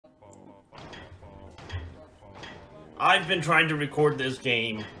I've been trying to record this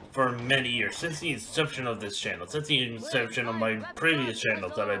game for many years, since the inception of this channel, since the inception of my previous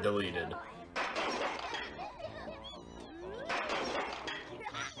channels that I deleted.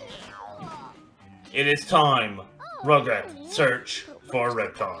 It is time, Rugrats, search for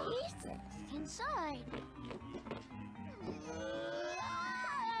Reptar. Inside.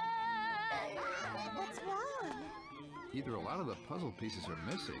 What's wrong? Either a lot of the puzzle pieces are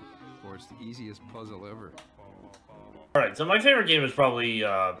missing, or it's the easiest puzzle ever. Alright, so my favorite game is probably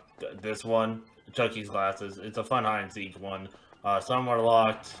this one, Chucky's Glasses. It's a fun hide-and-seek one. Some are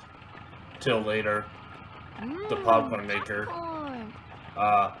locked till later. The popcorn maker.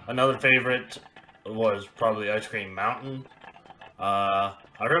 Another favorite was probably Ice Cream Mountain. I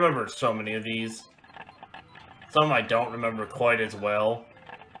remember so many of these. Some I don't remember quite as well.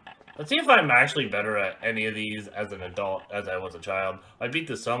 Let's see if I'm actually better at any of these as an adult as I was a child. I beat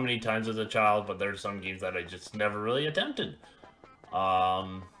this so many times as a child, but there's some games that I just never really attempted.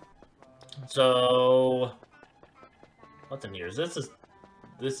 So what's in here? This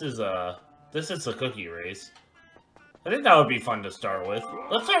is a cookie race. I think that would be fun to start with.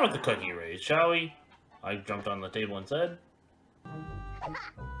 Let's start with the cookie race, shall we? I jumped on the table and said,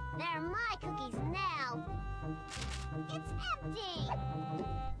 They're my cookies now. It's empty.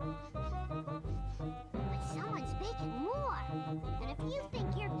 But someone's baking more. And if you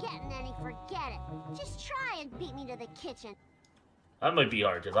think you're getting any, forget it. Just try and beat me to the kitchen. that might be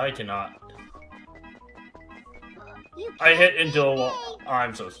hard, because I cannot. You I hit can't into a beat wall. me. Oh,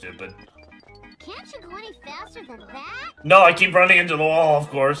 I'm so stupid. Can't you go any faster than that? No, I keep running into the wall, of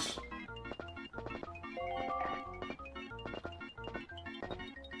course.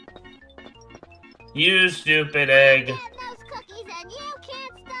 You stupid egg. Get those cookies and you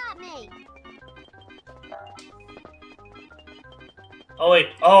can't stop me. Oh wait,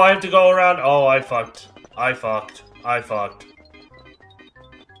 oh I have to go around. Oh, I fucked. I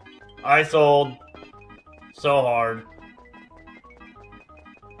sold so hard.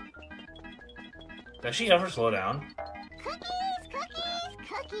 Does she ever slow down? Cookies, cookies,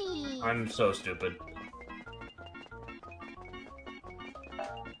 cookies. I'm so stupid.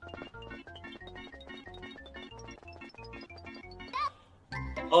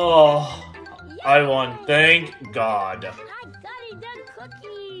 Oh, I won. Thank God. I got it done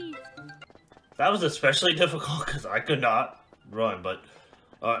cookies. That was especially difficult because I could not run, but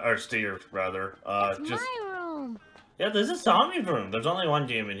or steer rather. It's Just my room. yeah, this is Tommy's room. There's only one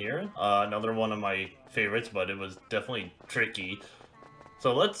game in here. Another one of my favorites, but it was definitely tricky.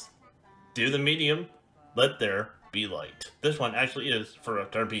 So let's do the medium. Let there be light. This one actually is for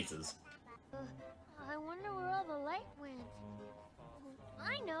Reptar pieces. I wonder where all the light went.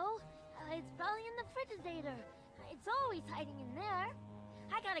 I know. It's probably in the refrigerator. It's always hiding in there.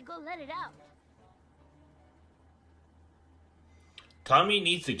 I gotta go let it out. Tommy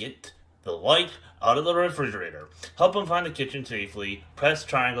needs to get the light out of the refrigerator. Help him find the kitchen safely. Press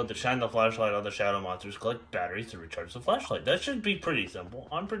triangle to shine the flashlight on the shadow monsters. Collect batteries to recharge the flashlight. That should be pretty simple.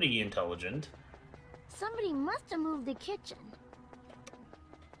 I'm pretty intelligent. Somebody must have moved the kitchen.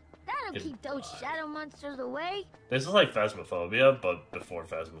 That'll keep those shadow monsters away. This is like Phasmophobia, but before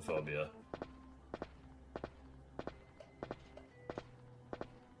Phasmophobia.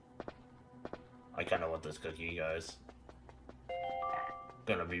 I kinda want this cookie, guys.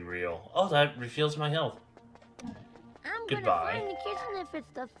 Gonna be real. Oh, that refills my health. I'm Goodbye. gonna find the kitchen if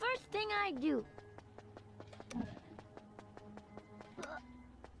it's the first thing I do.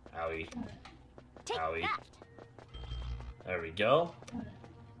 Owie. Take Owie. that. There we go.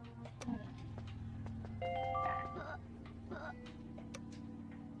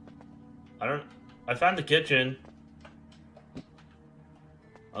 I found the kitchen.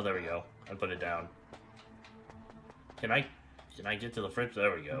 Oh, there we go. I put it down. Can I get to the fridge?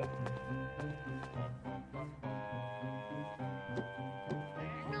 There we go.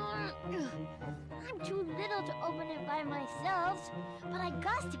 I'm too little to open it by myself, but I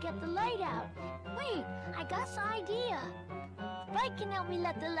got to get the light out. Wait, I got an idea. Spike can help me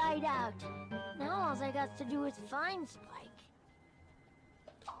let the light out. Now all I got to do is find Spike.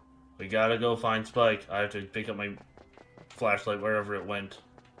 We gotta go find Spike. I have to pick up my flashlight wherever it went.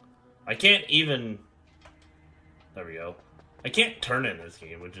 I can't even... There we go. I can't turn in this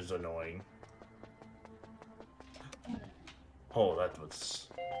game, which is annoying. Oh, that was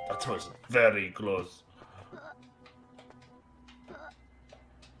very close.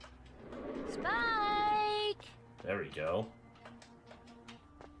 Spike! There we go.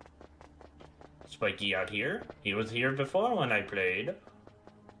 Spiky out here? He was here before when I played.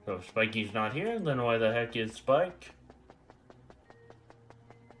 So if Spiky's not here, then why the heck is Spike?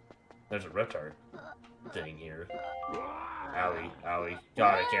 There's a Reptar. thing here. Owie, owie.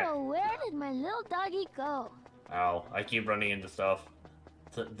 God, I can't. Where did my little doggy go? Ow, I keep running into stuff.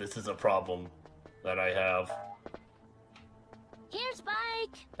 This is a problem that I have. Here's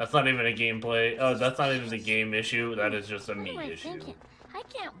Spike. That's not even a gameplay. Oh, that's not even a game issue. That is just a me issue. Thinking? I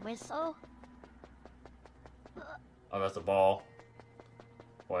can't whistle. Oh, that's a ball.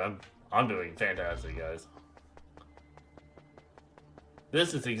 Boy, I'm doing fantastic, guys.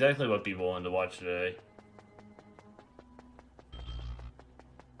 This is exactly what people wanted to watch today.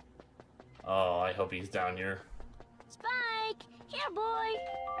 Oh, I hope he's down here. Spike! Here, boy!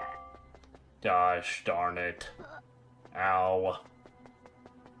 Gosh darn it. Ow.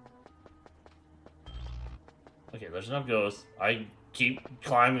 Okay, there's enough ghosts. I keep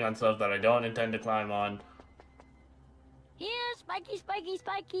climbing on stuff that I don't intend to climb on. Here, Spiky, Spiky,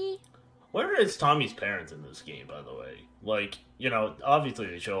 Spiky! Where is Tommy's parents in this game, by the way? Like, you know, obviously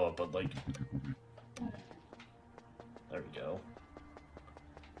they show up, but like... There we go.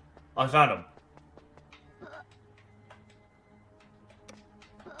 I found him.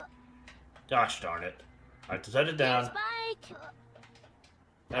 Gosh darn it. I have to set it down. Spike!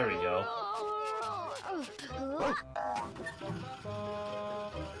 There we go.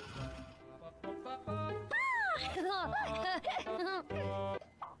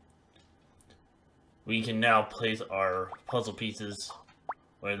 We can now place our puzzle pieces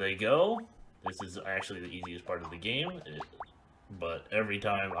where they go. This is actually the easiest part of the game. But every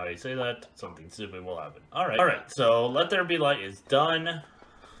time I say that, something stupid will happen. Alright, so Let There Be Light is done.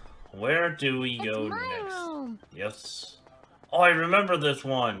 Where do we go next? Room. Yes. Oh, I remember this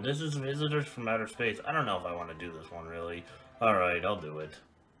one. This is Visitors from Outer Space. I don't know if I want to do this one, really. Alright, I'll do it.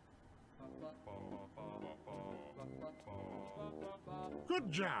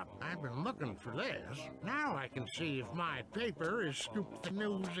 Good job. I've been looking for this. Now I can see if my paper is scooped the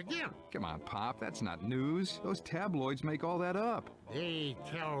news again. Come on, Pop, that's not news. Those tabloids make all that up. They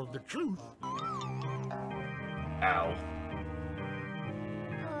tell the truth. Ow.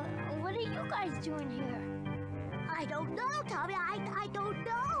 What are you guys doing here? I don't know, Tommy. I don't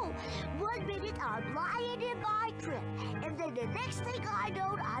know. 1 minute I'm lying in my crib, and then the next thing I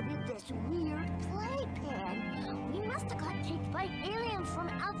know, I'm in this weird playpen. We must have got taken by aliens from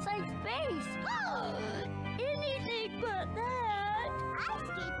outside space. Anything but that. I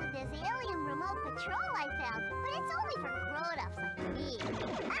escaped with this alien remote patrol I found, but it's only for grown-ups like me.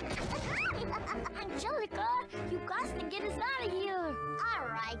 Angelica, you got to get us out of here. All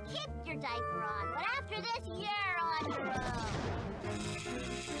right, keep your diaper on, but after this, you're on your own.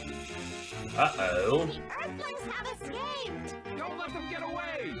 Uh-oh. The Earthlings have escaped. Don't let them get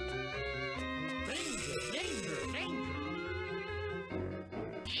away! Danger, danger, danger.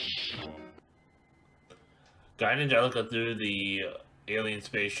 Guide Angelica through the alien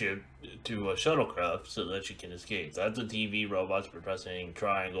spaceship to a shuttlecraft so that she can escape. That's a TV, robots by pressing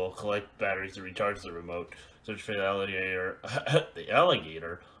triangle, collect batteries to recharge the remote, search for the alligator, the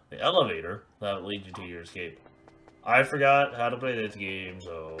elevator that leads you to your escape. I forgot how to play this game,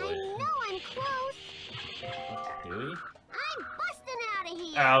 so... I know I'm close. Do we? I'm busting out of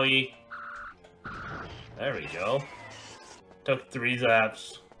here. Owie. There we go. Took 3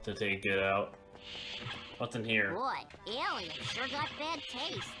 zaps to take it out. What's in here? Boy, aliens sure got bad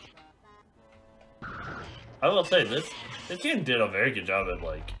taste. I will say, this game did a very good job at,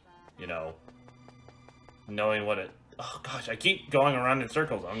 like, you know, knowing what it... Oh, gosh, I keep going around in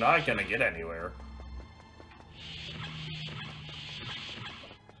circles. I'm not gonna get anywhere.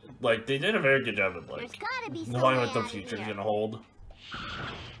 Like, they did a very good job at, There's like, gotta be some knowing way what the out of future's here. gonna hold.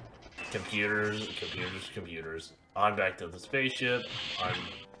 Computers, computers, computers. I'm back to the spaceship.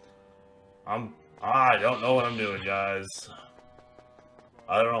 I don't know what I'm doing, guys.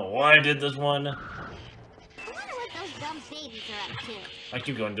 I don't know why I did this one. I wonder what those dumb babies are up to. I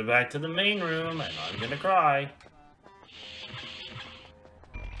keep going back to the main room, and I'm gonna cry.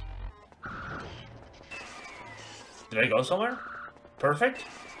 Did I go somewhere? Perfect.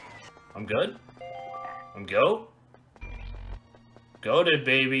 I'm good. I'm go. Goated,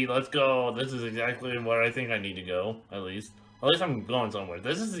 baby. Let's go. This is exactly where I think I need to go, at least. At least I'm going somewhere.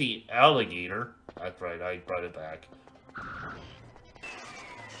 This is the alligator. That's right, I brought it back.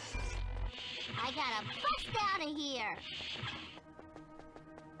 I gotta bust out of here.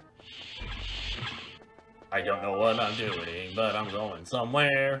 I don't know what I'm doing, but I'm going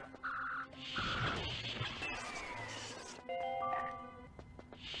somewhere.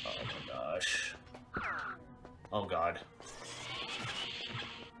 Oh my gosh. Oh god.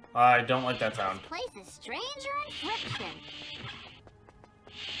 I don't like that sound. This place is stranger and friction.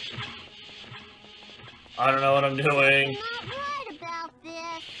 I don't know what I'm doing. I'm not right about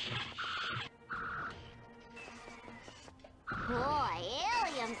this.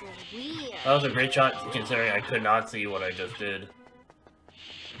 That was a great shot, considering I could not see what I just did.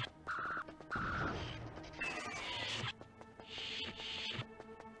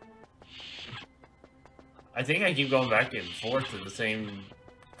 I think I keep going back and forth to the same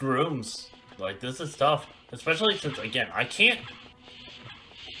rooms. Like, this is tough. Especially since, again, I can't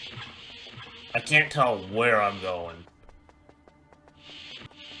tell where I'm going.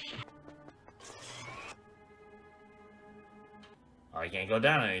 I can't go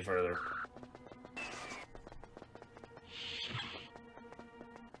down any further.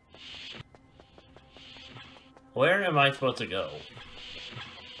 Where am I supposed to go?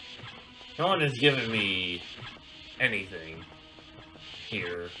 No one has given me anything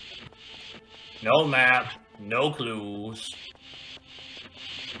here. No map, no clues.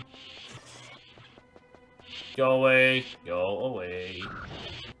 Go away, go away.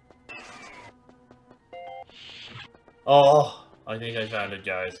 Oh, I think I found it,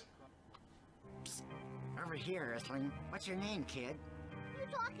 guys. Psst. Over here, Earthling. What's your name, kid? You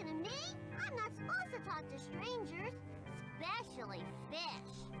talking to me? I'm not supposed to talk to strangers, especially fish.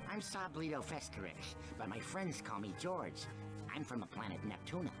 I'm Sablito Feskerich, but my friends call me George. I'm from the planet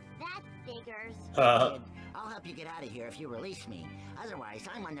Neptuna. That figures. Kid, I'll help you get out of here if you release me. Otherwise,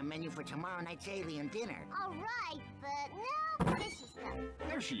 I'm on the menu for tomorrow night's alien dinner. All right, but no fishy stuff.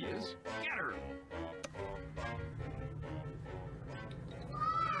 There she is. Get her.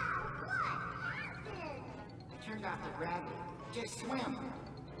 Turned off the gravity. Just swim.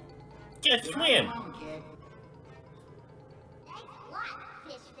 Just swim! Come on, kid. Thanks a lot,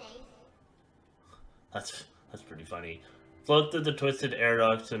 fish face. That's pretty funny. Float through the twisted air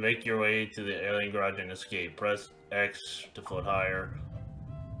ducts to make your way to the alien garage and escape. Press X to float higher.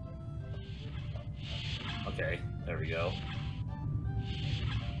 Okay, there we go.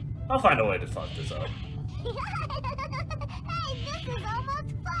 I'll find a way to fuck this up. Hey, this is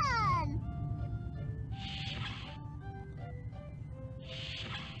almost fun!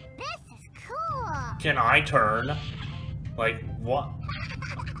 This is cool! Can I turn? Like, what?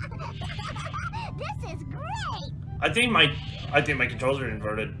 This is great! I think my controls are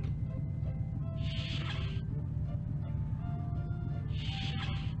inverted.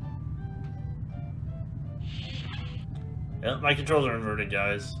 Yep, my controls are inverted,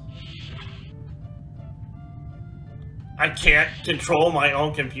 guys. I can't control my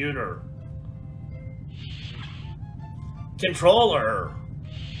own computer. Controller!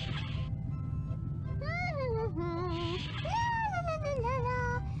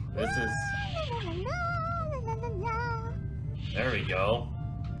 This is... There we go.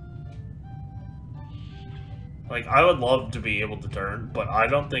 Like, I would love to be able to turn, but I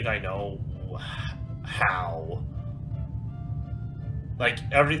don't think I know how. Like,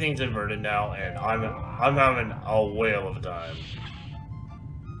 everything's inverted now, and I'm having a whale of a time.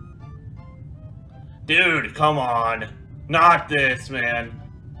 Dude, come on. Not this, man.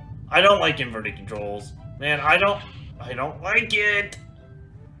 I don't like inverted controls. Man, I don't like it.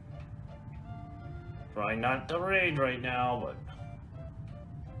 Trying not to rage right now, but...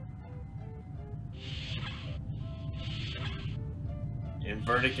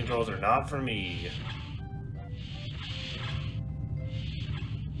 Inverted controls are not for me.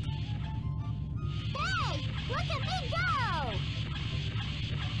 Hey, look at me go!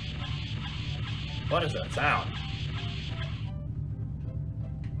 What is that sound?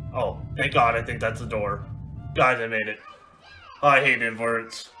 Oh, thank God, I think that's the door. Guys, I made it. I hate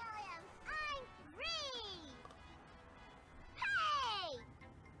inverts. I'm free! Hey!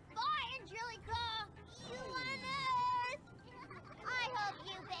 Fire's really cool! You on Earth! I hope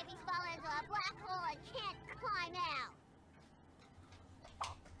you babies fall into a black hole and can't climb out!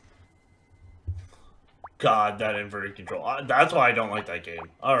 God, that inverted control. That's why I don't like that game.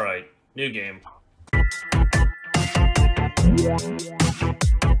 Alright, new game.